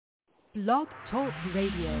Blog Talk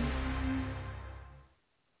Radio.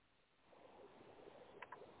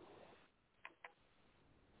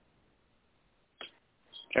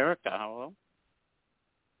 Erica, hello.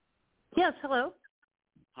 Yes, hello.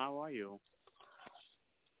 How are you?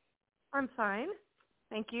 I'm fine.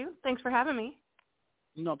 Thank you. Thanks for having me.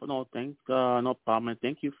 No problem. And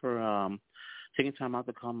thank you for taking time out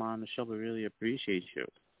to come on the show. We really appreciate you.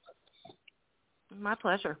 My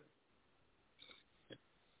pleasure.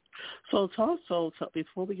 So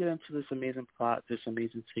before we get into this amazing plot, this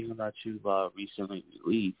amazing single that you've recently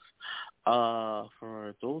released,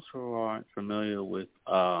 for those who aren't familiar with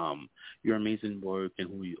your amazing work and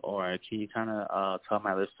who you are, can you kind of tell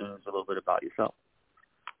my listeners a little bit about yourself?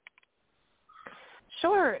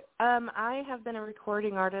 Sure. I have been a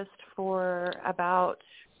recording artist for about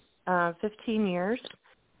 15 years,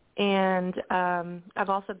 and I've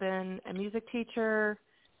also been a music teacher,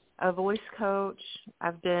 a voice coach.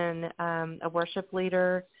 I've been a worship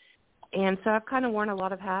leader, and so I've kind of worn a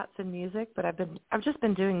lot of hats in music. But I've just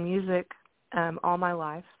been doing music all my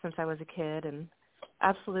life since I was a kid, and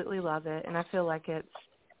absolutely love it. And I feel like it's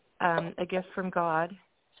a gift from God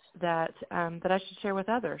that I should share with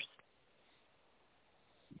others.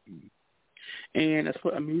 And as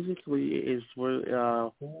for musically,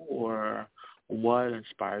 who or what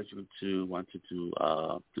inspires you to want to do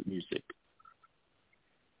music?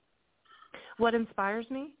 What inspires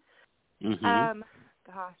me? Mm-hmm.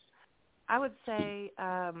 Gosh, I would say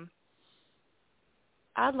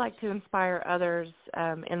I'd like to inspire others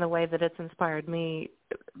in the way that it's inspired me.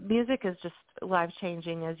 Music is just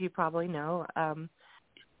life-changing, as you probably know.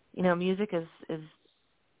 Music is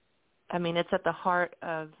it's at the heart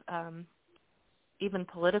of even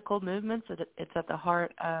political movements. It's at the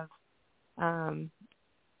heart of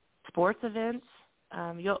sports events.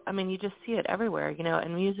 You just see it everywhere,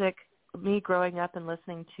 and music. Me growing up and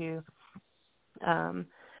listening to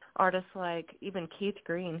artists like even Keith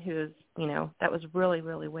Green, who is, that was really,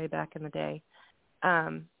 really way back in the day.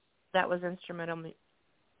 That was instrumental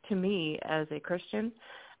to me as a Christian,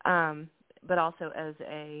 but also as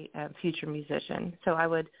a future musician. So I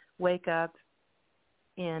would wake up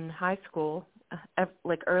in high school,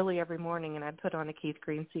 early every morning, and I'd put on a Keith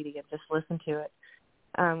Green CD and just listen to it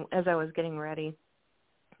as I was getting ready.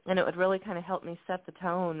 And it would really kind of help me set the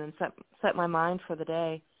tone and set my mind for the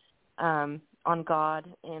day on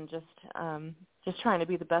God, and just trying to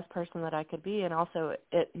be the best person that I could be. And also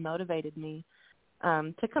it motivated me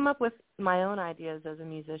to come up with my own ideas as a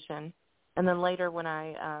musician. And then later when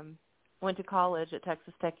I went to college at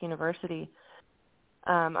Texas Tech University,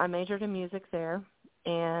 I majored in music there,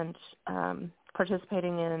 and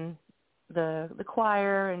participating in the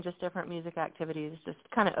choir and just different music activities just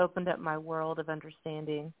kind of opened up my world of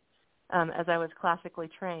understanding as I was classically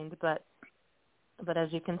trained. But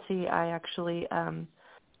as you can see, I actually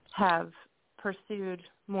have pursued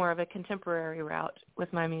more of a contemporary route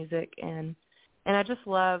with my music, and I just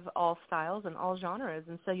love all styles and all genres.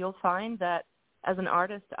 And so you'll find that as an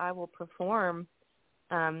artist, I will perform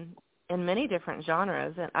in many different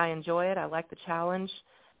genres, and I enjoy it. I like the challenge.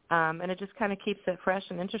 And it just kind of keeps it fresh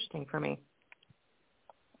and interesting for me.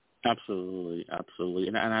 Absolutely.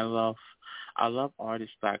 And I love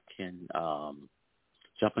artists that can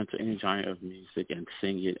jump into any genre of music and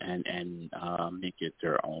sing it and make it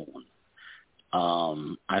their own.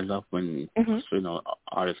 I love when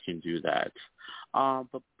artists can do that.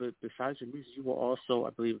 But besides your music, you were also, I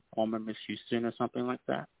believe, former Miss Houston or something like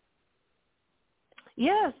that.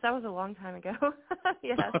 Yes, that was a long time ago.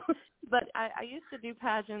 Yes, but I used to do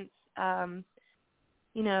pageants,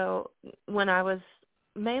 when I was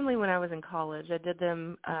in college. I did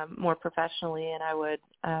them more professionally, and I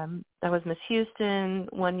was Miss Houston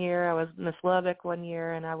one year, I was Miss Lubbock one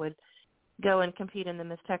year, and I would go and compete in the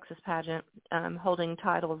Miss Texas pageant, holding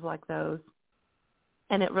titles like those.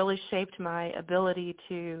 And it really shaped my ability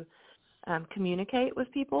to communicate with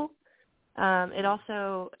people. It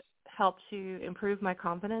also helped to improve my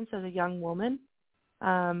confidence as a young woman,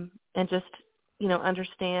 and just,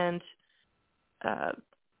 understand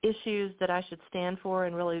issues that I should stand for,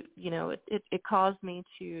 and really, it caused me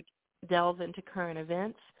to delve into current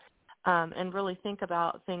events and really think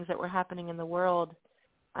about things that were happening in the world,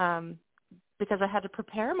 because I had to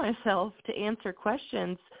prepare myself to answer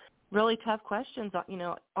questions, really tough questions,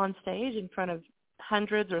 on stage in front of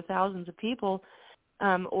hundreds or thousands of people,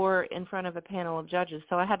 or in front of a panel of judges.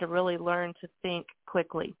 So I had to really learn to think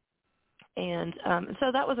quickly. And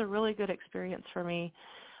so that was a really good experience for me,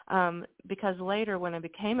 because later when I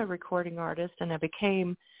became a recording artist and I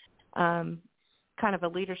became kind of a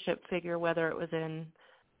leadership figure, whether it was in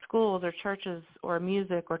schools or churches or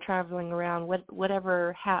music or traveling around,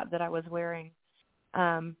 whatever hat that I was wearing,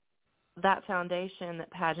 that foundation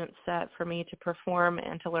that pageant set for me to perform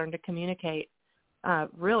and to learn to communicate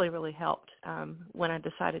really, really helped when I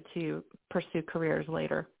decided to pursue careers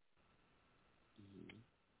later.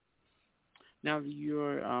 Now,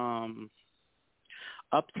 you're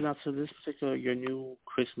up to now to this particular, your new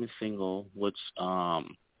Christmas single, which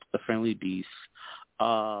The Friendly Beast.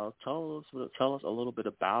 Tell us a little bit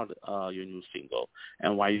about your new single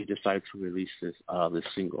and why you decided to release this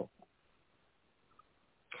single.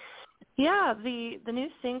 Yeah, the new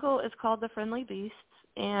single is called The Friendly Beast,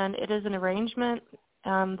 and it is an arrangement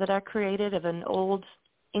that I created of an old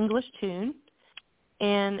English tune,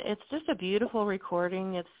 and it's just a beautiful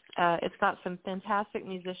recording. It's got some fantastic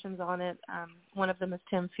musicians on it. One of them is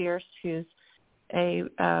Tim Fierce, who's a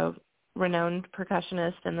renowned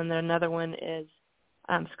percussionist, and then another one is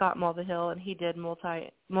Scott Mulvihill, and he did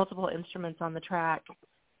multiple instruments on the track,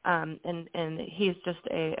 and he's just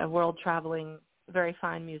a world-traveling, very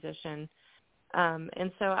fine musician.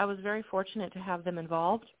 And so I was very fortunate to have them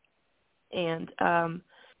involved. And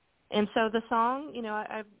so the song,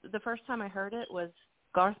 the first time I heard it was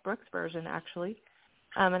Garth Brooks' version, actually.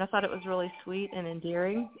 And I thought it was really sweet and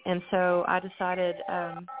endearing. And so I decided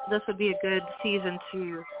this would be a good season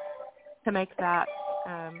to make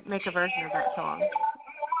make a version of that song.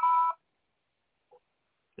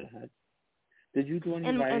 Go ahead. Did you do any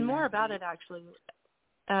writing? And more about it, actually.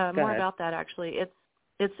 About that, actually.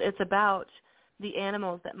 It's about the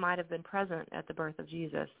animals that might have been present at the birth of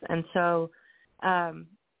Jesus. And so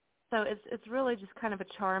it's really just kind of a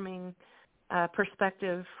charming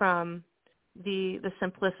perspective from the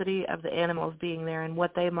simplicity of the animals being there and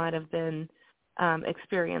what they might have been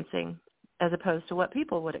experiencing as opposed to what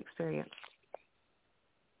people would experience.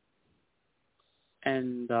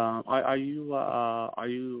 And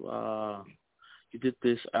you did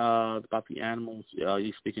this about the animals,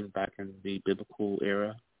 you speaking back in the biblical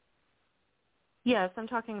era? Yes, I'm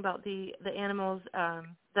talking about the animals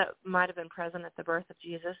that might have been present at the birth of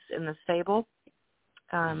Jesus in the stable.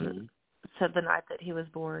 So the night that he was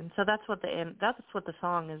born. So that's what the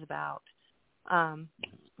song is about.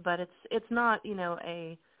 But it's not,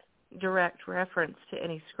 a direct reference to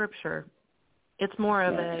any scripture. It's more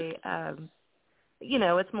of a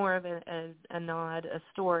nod, a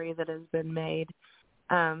story that has been made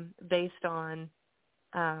based on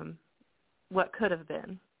what could have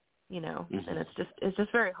been, and it's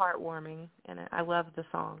just very heartwarming, and I love the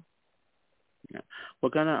song. Yeah. We're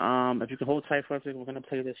gonna if you can hold tight for a second, we're gonna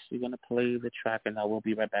play this. We're gonna play the track, and we'll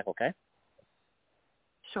be right back. Okay?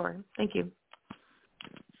 Sure. Thank you.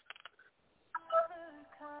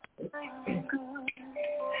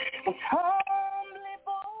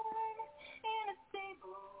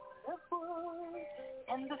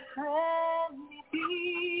 And the friendly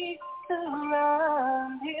beast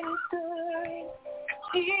around him stood.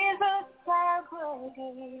 Jesus, our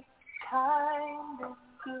brother, kind and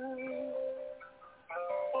good.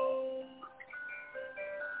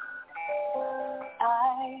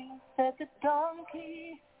 I said the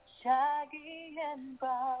donkey, shaggy and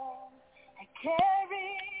brown, I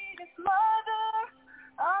carried his mother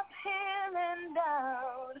uphill and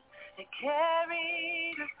down. I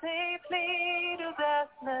carried her safely to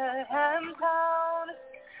Bethlehem town.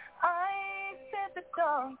 I said the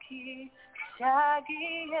donkey,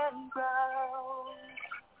 shaggy and brown.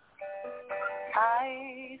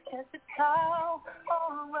 I said the cow,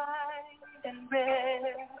 all white and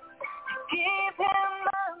red. I gave him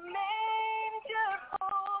a manger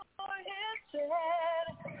for his bed.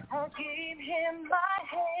 I gave him my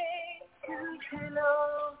hay to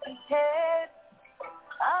pillow his head.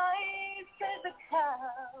 I said the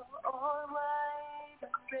cow, all white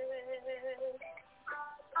and red.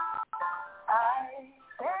 I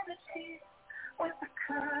said the sheep with the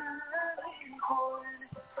curly horn.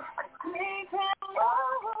 I gave him a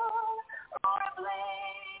wool or a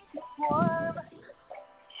blanket warm.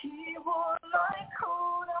 He wore my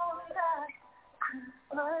coat on that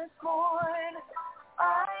Christmas morn.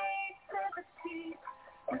 I said the sheep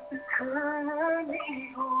with the curly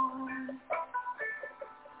horn.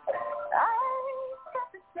 I set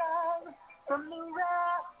the dove from the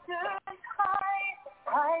rafters high.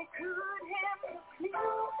 I could him the few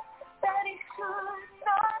that he should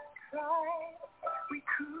not cry. We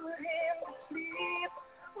could him to sleep,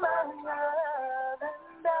 my love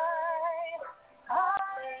and I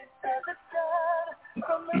set the dove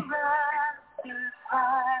from the rafters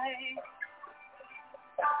high.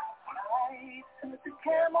 I took the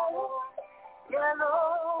camel,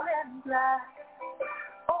 yellow and black.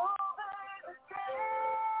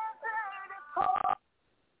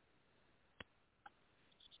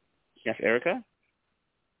 Yes, Erica?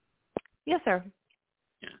 Yes, sir.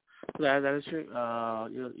 Yeah. So that is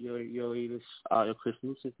your latest your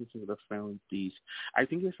Christmas single, The Friendly Beast. I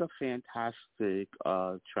think it's a fantastic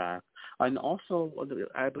track. And also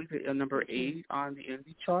I believe it's number 8 on the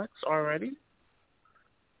indie charts already.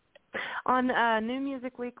 On New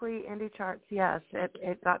Music Weekly indie charts, yes,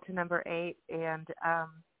 it got to number 8, and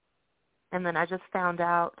then I just found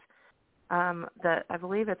out that I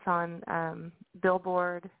believe it's on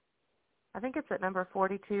Billboard. I think it's at number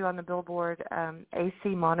 42 on the Billboard AC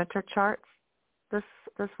Monitor charts this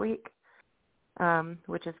week,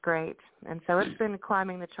 which is great. And so it's been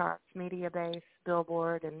climbing the charts, Media Base,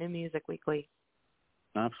 Billboard, and New Music Weekly.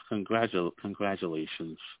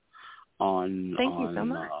 Congratulations on Thank you so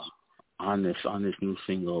much. On this new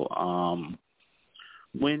single.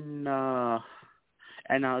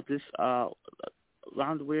 This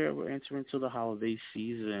around where we're entering into the holiday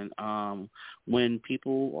season, when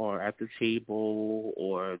people are at the table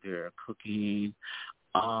or they're cooking,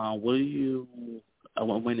 what do you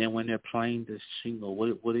when they're playing this single?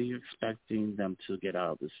 What are you expecting them to get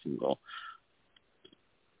out of this single?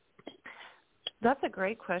 That's a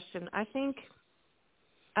great question. I think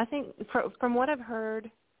from what I've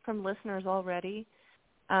heard from listeners already,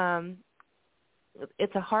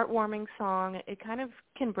 it's a heartwarming song. It kind of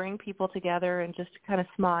can bring people together and just kind of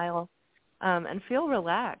smile and feel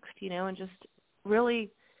relaxed, and just really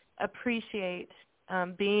appreciate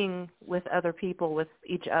being with other people, with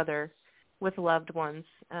each other, with loved ones.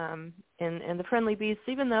 And The Friendly Beast,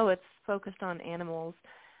 even though it's focused on animals,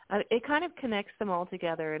 it kind of connects them all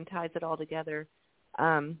together and ties it all together.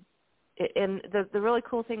 And the really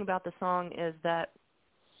cool thing about the song is that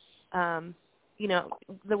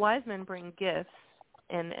the wise men bring gifts,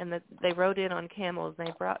 and they rode in on camels, and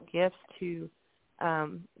they brought gifts to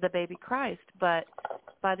the baby Christ. But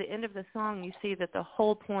by the end of the song, you see that the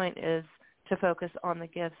whole point is to focus on the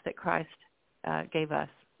gifts that Christ gave us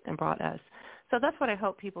and brought us. So that's what I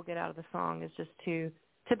hope people get out of the song, is just to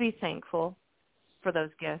be thankful for those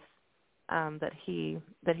gifts that he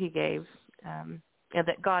gave, and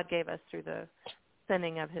that God gave us through the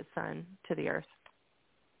sending of his Son to the earth.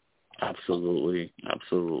 Absolutely.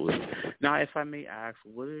 Now, if I may ask,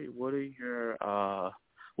 what are your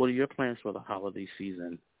plans for the holiday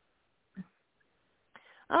season?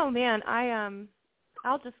 Oh man,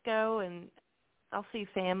 I'll just go and I'll see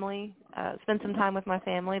family, spend some time with my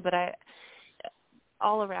family. But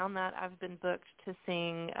all around that, I've been booked to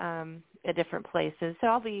sing at different places, so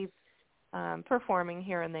I'll be performing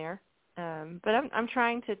here and there. But I'm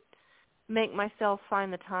trying to make myself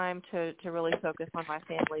find the time to really focus on my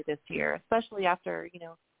family this year, especially after,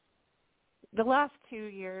 the last 2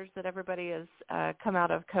 years that everybody has come out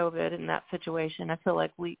of COVID and that situation. I feel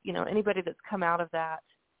like anybody that's come out of that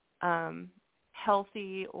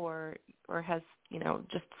healthy or has,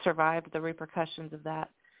 just survived the repercussions of that,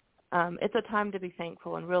 it's a time to be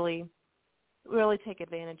thankful and really, really take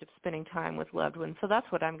advantage of spending time with loved ones. So that's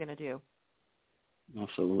what I'm going to do.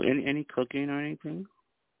 Absolutely. Any cooking or anything?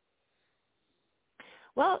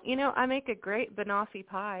 Well, I make a great banoffee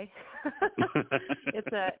pie.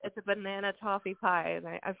 It's a banana toffee pie, and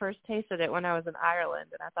I first tasted it when I was in Ireland,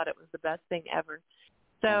 and I thought it was the best thing ever.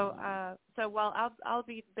 So while I'll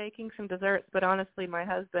be baking some desserts, but honestly, my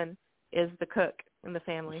husband is the cook in the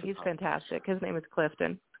family. He's fantastic. His name is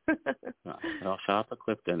Clifton. I'll shout out to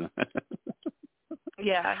Clifton.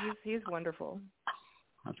 Yeah, he's wonderful.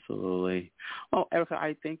 Absolutely. Well, Erica,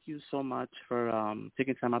 I thank you so much for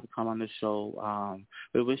taking time out to come on the show.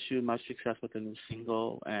 We wish you much success with the new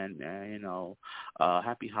single, and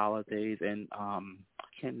happy holidays. And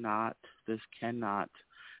this cannot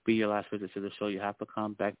be your last visit to the show. You have to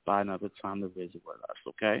come back by another time to visit with us.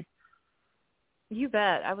 Okay? You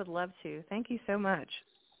bet. I would love to. Thank you so much.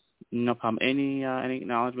 No problem. Any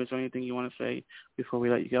acknowledgments or anything you want to say before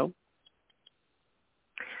we let you go?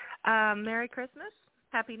 Merry Christmas.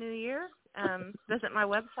 Happy New Year. Visit my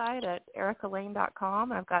website at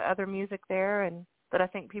ericalane.com. I've got other music there that I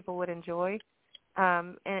think people would enjoy.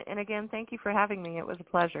 And again, thank you for having me. It was a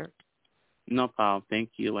pleasure. No problem. Thank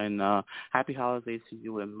you. And happy holidays to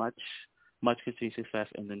you, and much continued success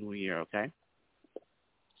in the new year, okay?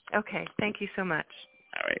 Okay. Thank you so much.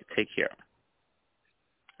 All right. Take care.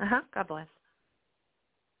 God bless.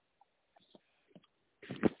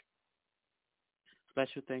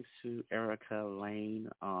 Special thanks to Erica Lane.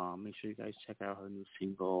 Make sure you guys check out her new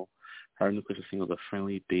Christmas single, The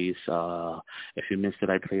Friendly Beast. If you missed it,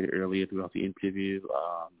 I played it earlier throughout the interview.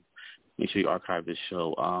 Make sure you archive this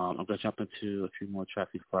show. I'm going to jump into a few more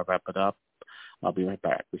tracks before I wrap it up. I'll be right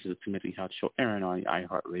back. This is the Timothy Howard Show, airing on the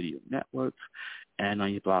iHeartRadio Network and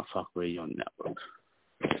on your Blog Talk Radio Network.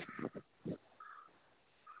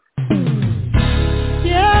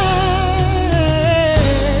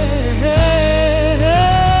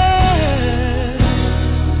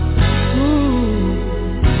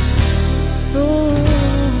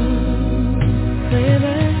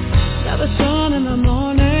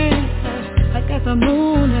 The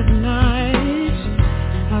moon at night,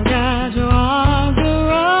 I've got your arms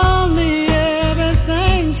around me,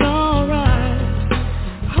 everything's alright.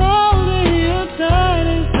 Holding you tight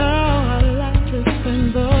is how I like to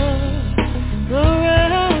spend the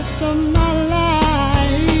rest of my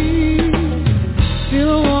life. Feel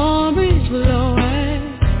the warm breeze blowing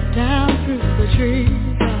down through the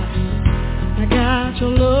trees. I got your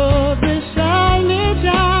love beside me,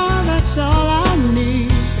 child, that's all I need.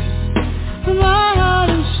 My heart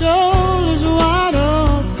and soul is wide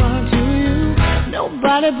open to you.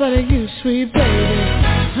 Nobody but you, sweet baby.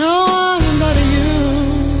 No one but you.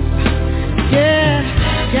 Yeah,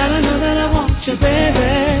 gotta know that I want you,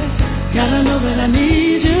 baby. Gotta know that I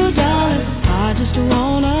need you, darling. I just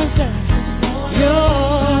wanna say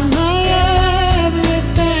you're my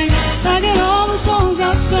everything. Like in all the songs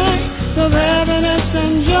I sing, the happiness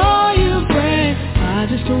and joy you bring. I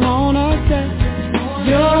just wanna say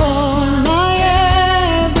you're my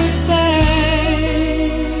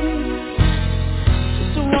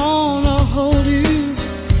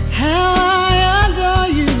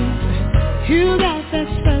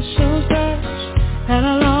and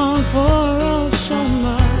I long for oh so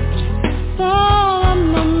much. Oh,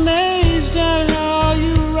 I'm amazed at how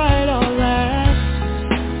you write all that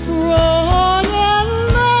wrong in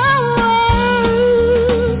my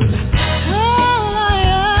words. All I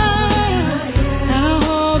am, and I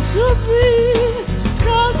hope to be,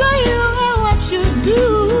 'cause of you and what you do,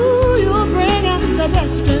 you'll bring out the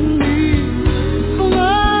best in me.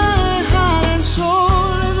 My heart and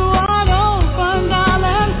soul is wide open,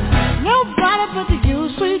 darling. Nobody but you,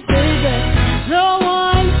 sweet baby. No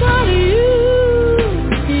one but you.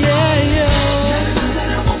 Yeah,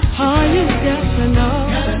 yeah. Oh, you got to know.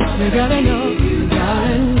 You gotta know,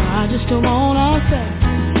 darling. I just wanna say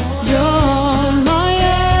you're my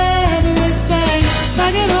everything.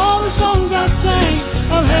 Like in all the songs I sing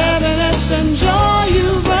of happiness and joy you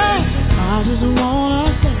bring. I just wanna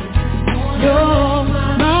say you're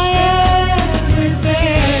my everything.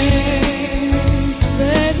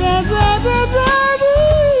 Baby, baby, baby.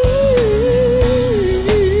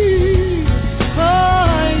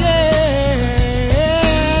 Oh, yes.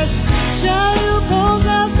 Shall you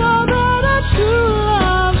possess all that a true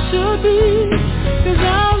love should be? 'Cause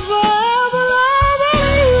I'm forever loving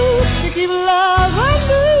you to keep loving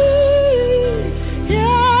me.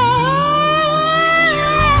 Yeah.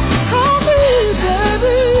 Oh, me,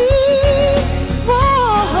 baby.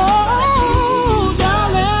 Oh,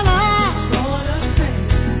 darling, I wanna say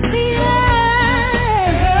yeah.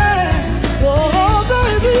 Oh,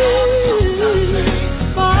 baby.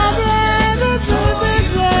 My baby, baby,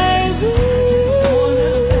 baby.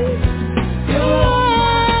 You're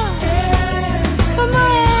my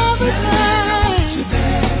everything.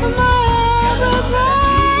 My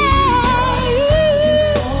everything.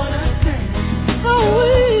 Oh,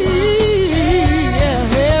 we,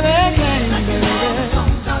 yeah, everything, baby.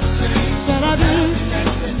 That I do.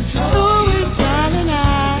 Oh, it's darling, I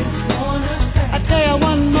tell you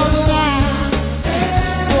one more time.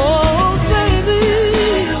 Oh, baby,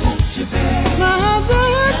 my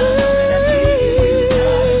baby.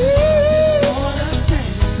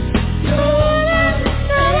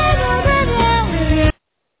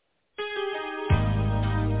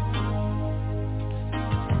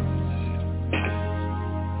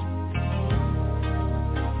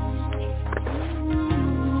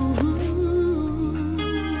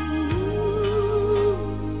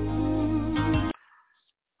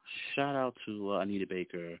 Shout out to Anita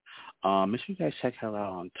Baker. Make sure you guys check her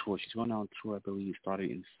out on tour. She's going on tour, I believe, starting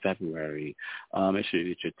in February. Make sure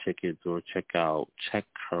you get your tickets or check her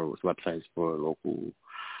websites for local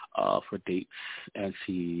for dates and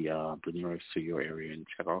see the nearest to your area and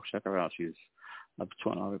check her out. She's up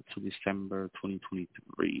to December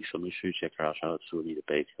 2023. So make sure you check her out. Shout out to Anita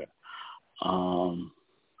Baker. I'm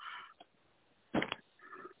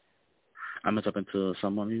gonna jump into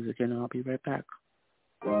some more music and I'll be right back.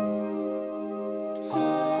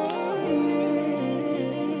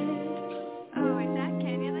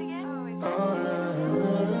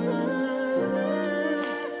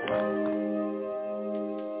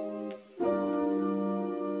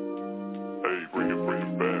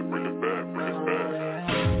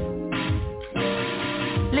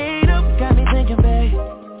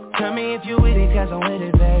 Tell me if you with it, 'cause I'm with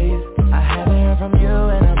it, babe. I haven't heard from you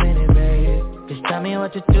and I'm in it, babe. This time Tell me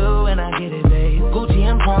what to do and I get it, babe. Gucci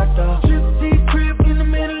and Prada. Gypsy crib in the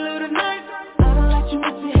middle of the night. I don't let you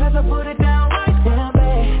miss me as I put it down right. Damn,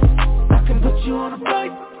 babe, I can put you on a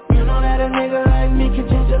flight. You know that a nigga like me can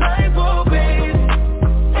change your life, oh, babe.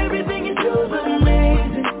 Everything you do is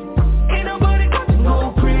amazing. Ain't nobody got to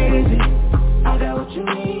go crazy. I got what you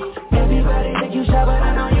need. Everybody think you shy, but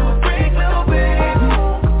I know you a freak, little baby.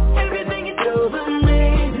 Everything you do is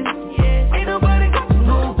amazing. Ain't nobody got to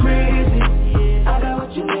go crazy. I got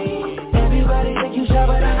what you need. Everybody think you shy,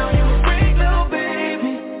 but I know you a freak, little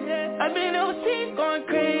baby. I've been overseas going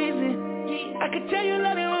crazy. I could tell you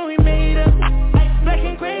love it when we made up. Black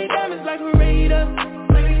and gray diamonds like a radar.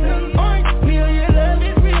 Orange, feel your love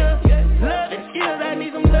is real. Love and skills, I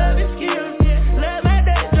need some love and skills. Love my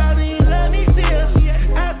day, driving you love me still.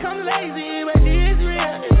 I come lazy, but this is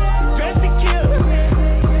real. Dress to kill.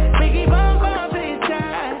 Biggie bomb bomb to your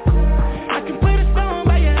side. I can put a stone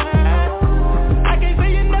by your eye. I can't say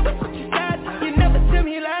you never put your side. You never tell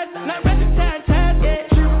me lies. Not resting time, yeah.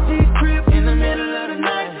 Gypsy crib in the middle of the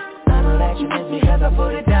night. I know that you miss me cause I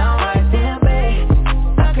put it down right. Damn, babe,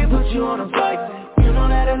 I can put you on a flight. You know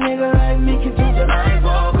that a nigga like me can change your life,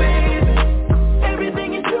 oh, baby.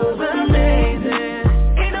 Everything you do is amazing.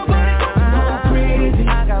 Ain't nobody got to go crazy.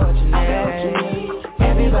 I got what you need.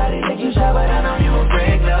 Everybody think you shy, but I know you a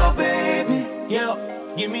freak, little baby. Yo,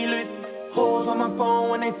 give me lit. Hoes on my phone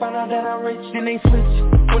when they find out that I'm rich. Then they switch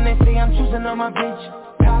when they say I'm choosing on my bitch.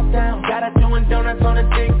 Top down, gotta doing donuts on the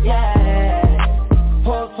dick, yeah.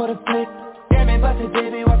 Pose for the flick. Damn it, bust it,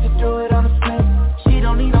 baby, watch it do it on the split. She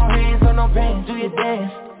don't need no hands or no pants, do your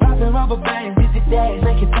dance. Poppin' rubber bands, did your dash,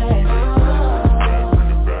 make it fast.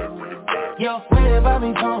 Yo, wherever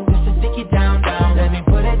me from, just to stick it down, down. Let me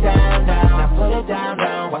put it down, down. Now put it down,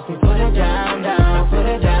 down. Watch me put it down, down. Put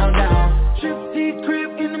it down, down. Gypsy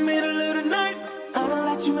crib in the middle of the night. I don't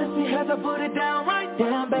let you miss me as I put it down right.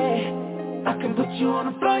 Damn, babe, I can put you on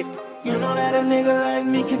a flight. You know that a nigga like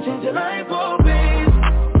me can change your life, oh, babe.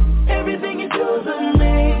 Everything you do is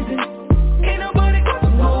amazing. Ain't nobody got to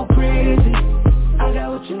go crazy. I got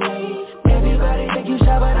what you need. Everybody think you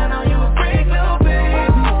shy, but I know you a freak, little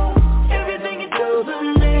baby. Everything you do is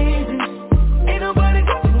amazing. Ain't nobody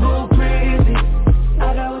got to go crazy.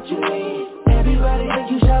 I got what you need. Everybody think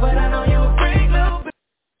you shy, but I know you a freak, little baby.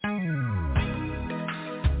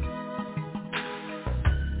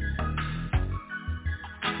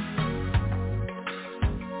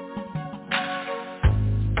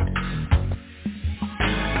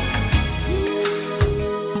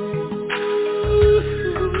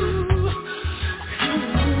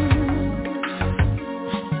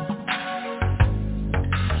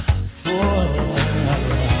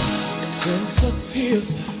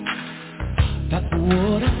 That's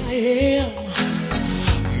what I am.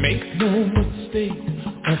 Make no mistake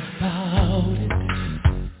about it.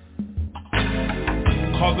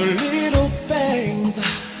 'Cause the little things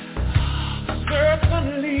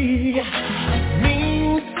certainly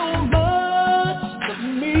mean so much to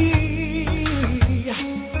me.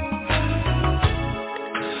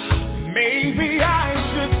 Maybe I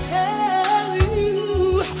should tell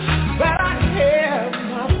you that I have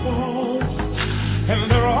my faults, and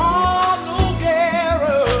there are no guarantees.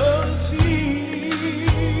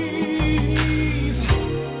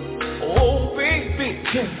 Oh, baby,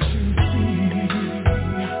 can't you see?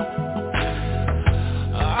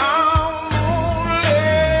 I'm only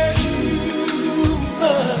human.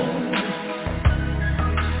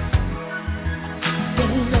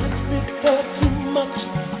 Don't ask me for too much,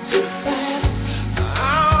 too fast.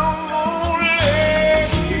 I'm only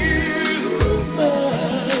human.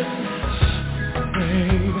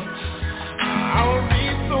 Babe, I'll be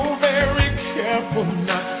so very careful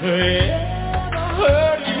not to ever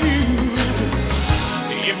hurt you.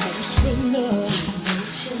 Emotional,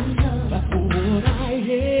 that's what I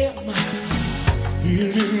am.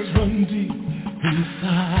 Feelings run deep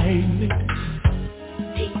inside me.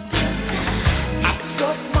 I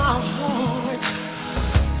got my heart,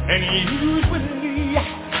 and usually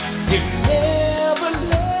it never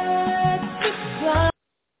lets me down.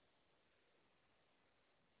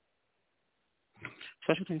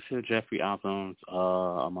 Special thanks to Jeffrey Albums,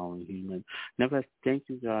 I'm Only Human. Never, thank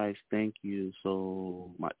you guys. Thank you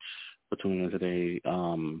so much for tuning in today,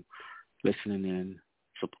 listening in,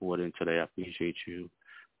 supporting today. I appreciate you.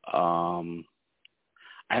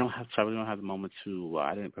 I really don't have the moment to,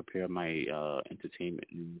 I didn't prepare my entertainment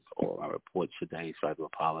news or my reports today, so I do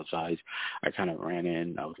apologize. I kind of ran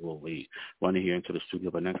in. I was a little late running here into the studio,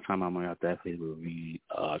 but next time I'm going to definitely will read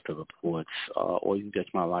the reports, or you can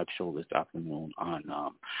catch my live show this afternoon on,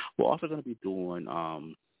 we're also going to be doing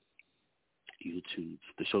YouTube.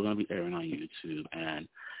 The show's going to be airing on YouTube, and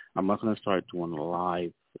I'm not going to start doing a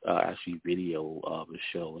live, actually video of the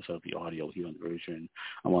show instead of the audio here on the version.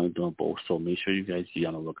 I'm only doing both, so make sure you guys be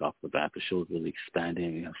on the lookout for that. The show is really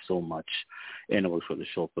expanding. We have so much in the works for the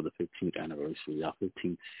show for the 15th anniversary, our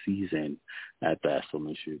 15th season at that, so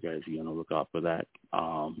make sure you guys be on the lookout for that.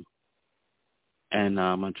 And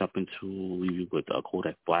I'm going to jump into leave you with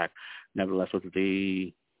Kodak Black. Nevertheless, for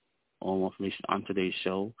today, all more information on today's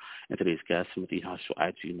show and today's guest,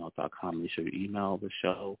 timothyhotshow@gmail.com. Make sure you email the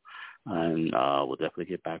show, and we'll definitely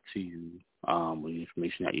get back to you with the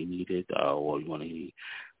information that you needed or you want any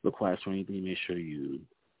requests or anything. Make sure you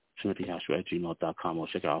timothyhotshow@gmail.com or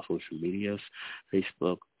check out our social medias,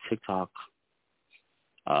 Facebook, TikTok,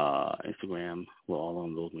 Instagram. We're all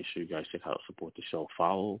on those. Make sure you guys check out, support the show,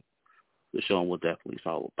 follow the show, and we'll definitely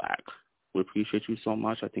follow back. We appreciate you so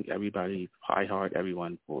much. I thank everybody, High Heart,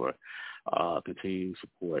 everyone for continuing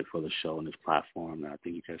support for the show and this platform. And I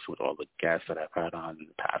thank you guys for all the guests that I've had on in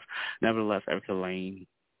the past. Nevertheless, Erica Lane,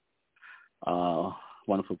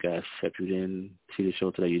 wonderful guest. If you didn't see the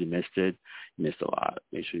show today, you missed it. You missed a lot.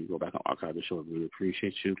 Make sure you go back and archive the show. I really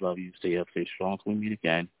appreciate you. Love you. Stay up, stay strong. Until we meet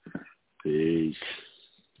again. Peace.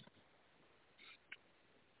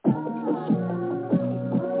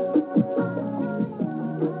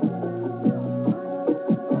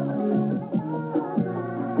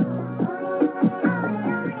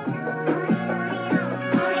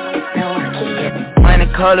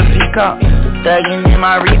 Color peacock, thuggin' in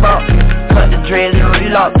my Reebok, cut the dreads and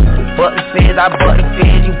relock, butt the feds, I butt the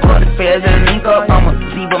feds, you butt the feds and link up, I'ma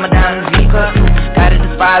see what my diamonds V cup, gotta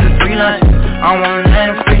despise the free lunch, I don't want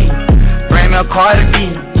nothing free, bring me a Carter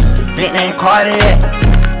D, Big name Carter that,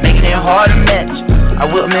 making it hard to match, I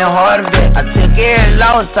whip me a harder bet, I took every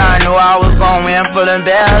loss, I knew I was gon' win for them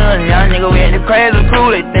battles, young nigga with the crazy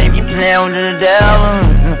crew, they think you playin' with the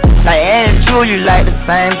devil. Like ain't true, you like the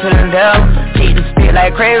same to the devil. Keep the spit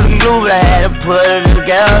like crazy glue, but I had to put it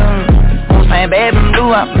together. Same baby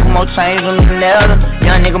blue, I put more chains on the leather.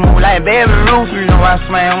 Young nigga move like Baby Ruth, you know I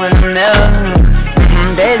slam with the metal.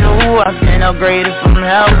 Deja vu, I been upgraded from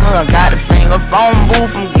hell. I got a finger phone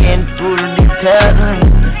booth, I'm getting through the details.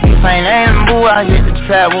 You ain't ain't boo, I hit the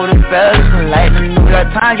trap with the fellas. Like the New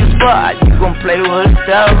York Times, you spot, you gon' play with the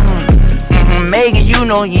stuff. Megan, you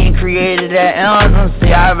know you ain't created that anthem.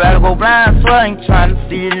 See, I'd rather go blind, so I ain't trying to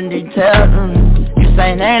see it in detail. You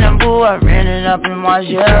say ain't a boo, I ran it up in my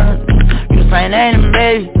shell. You say ain't a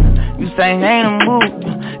baby, you say ain't a boo.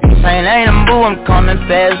 You say ain't a boo, I'm coming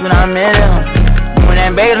fast when I'm in it. When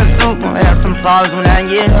that bathing suit, I'ma have some problems when I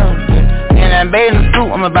get up. In that bathing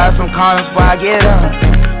suit, I'ma buy some condoms before I get up.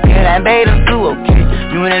 In that bathing suit, okay,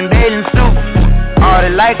 you in that bathing suit. All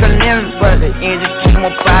the like a limit, but the engine came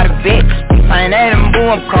up out of bed. Ain't ain't a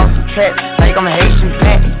boo, I'm cross the track like I'm a Haitian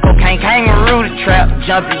pet. Cocaine kangaroo, the trap,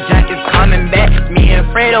 jumping junkies coming back. Me and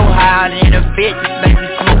Fredo high in a fit, just make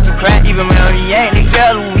me smoke some crack. Even when we ain't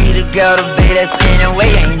together, we together, babe, that's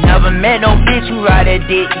anyway. Ain't never met no bitch who ride that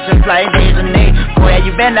dick, just like Dejanay. Go ahead,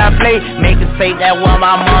 you better not play, make it fake that one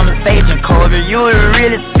my mama say. And Kobe, you the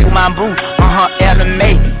realest, you my boo,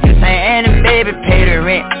 LMA. This ain't any baby, pay the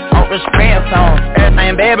rent, on the spread song.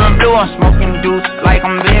 Everything baby blue, I'm smoking deuce like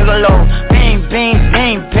I'm Bigelow. Bing, bing,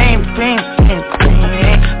 bing, bing, bing, bing, bing,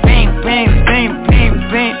 bing, bing, bing, bing,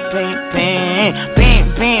 bing, bing, bing, bing,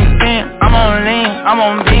 bing, bing. I'm on lean, I'm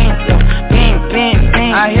on beam, bing, bing,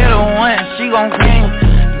 bing. I hit her once, she gon' bing,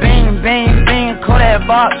 bing, bing, bing. Call that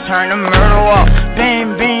box, turn the murder off.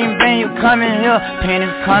 Bing, bing, bing, you coming here,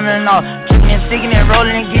 pennies coming off. Chicken and sticking and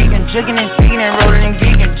rolling and geeking, chicken and sticking and rolling and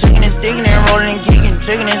geeking, chicken and sticking and rolling and geeking,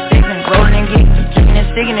 chicken and sticking and rolling and geeking, chicken and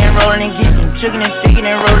sticking and rolling and geeking, chicken and sticking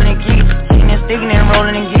and rolling and geeking. Sticking and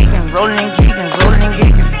rolling and geeking, rolling and geeking.